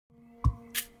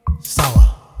Sour.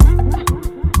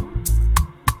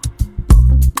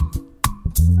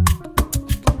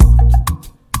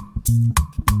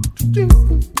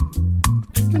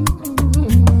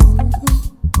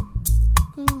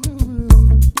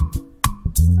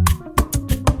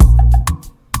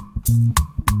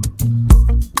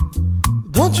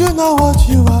 Don't you know what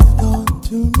you have done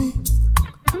to me?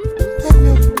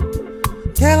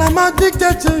 Girl, I'm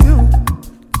addicted to you.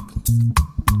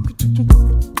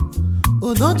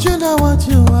 Oh, don't you know what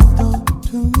you have done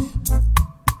to me?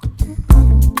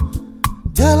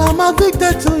 Girl, I'm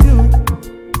addicted to you.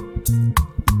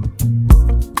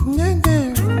 Yeah,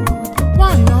 yeah.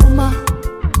 Why, Oma?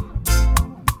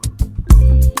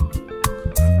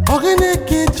 Ogene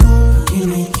Kitchen.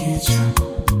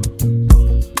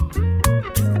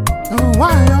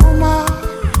 Why, Oma?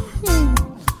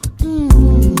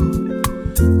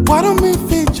 Why don't we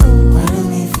feature?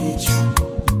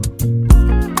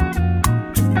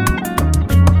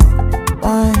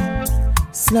 Wine,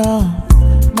 slow,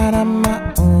 marama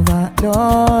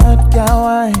overload. Girl,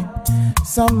 wine,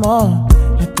 some more.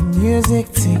 Let the music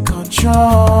take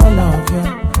control of you.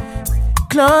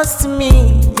 Close to me,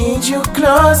 need you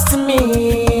close to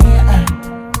me.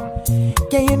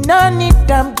 Can you not need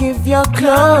them, give your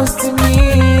close to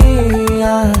me.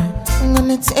 I'm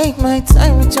gonna take my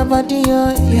time with your body,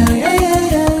 oh, yeah.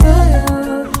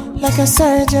 Like a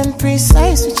surgeon,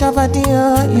 precise with your body,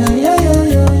 oh, yeah.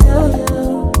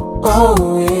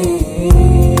 Oh, yeah.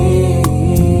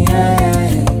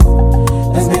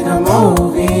 Let's make a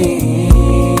movie.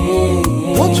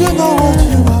 Don't you know what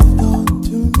you have done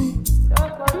to me?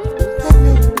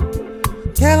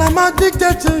 Girl, I'm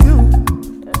addicted to you.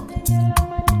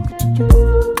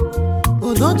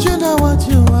 Oh, don't you know what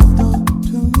you have done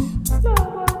to me?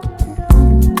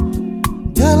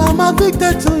 Girl, I'm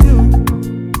addicted to you.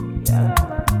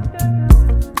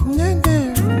 Yeah, yeah.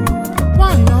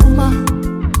 Why, Oma?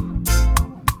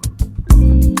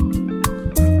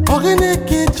 Ogene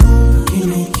Kitchen.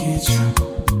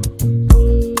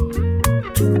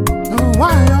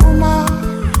 Why, Oma?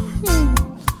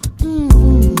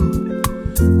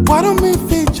 Why don't we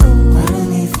feature?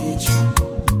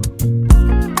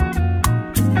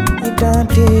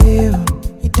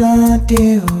 You don't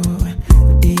do.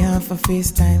 They have for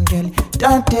FaceTime, girl.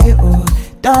 Don't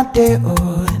do.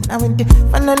 Now we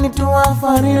finally do one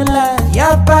for real life.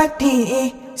 Your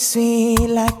body sweet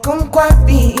like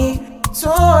kumquabi. So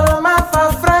my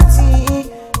for frati.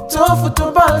 So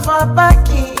football for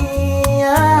backy.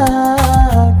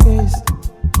 Yeah, please.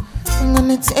 I'm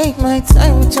gonna take my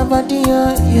time with your body,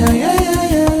 oh,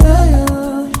 yeah.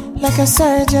 Like a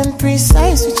surgeon,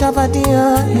 precise with your body,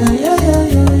 oh, yeah.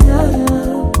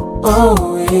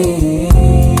 Oh, yeah.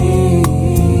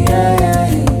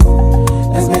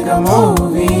 Let's make a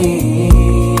movie.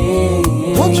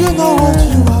 Don't you know what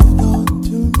you have done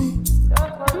to me?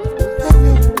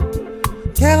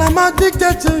 Girl, I'm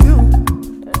addicted to you.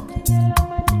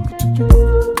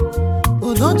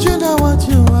 Oh, don't you know what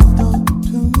you have done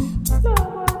to me?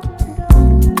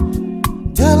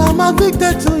 Girl, I'm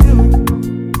addicted to you.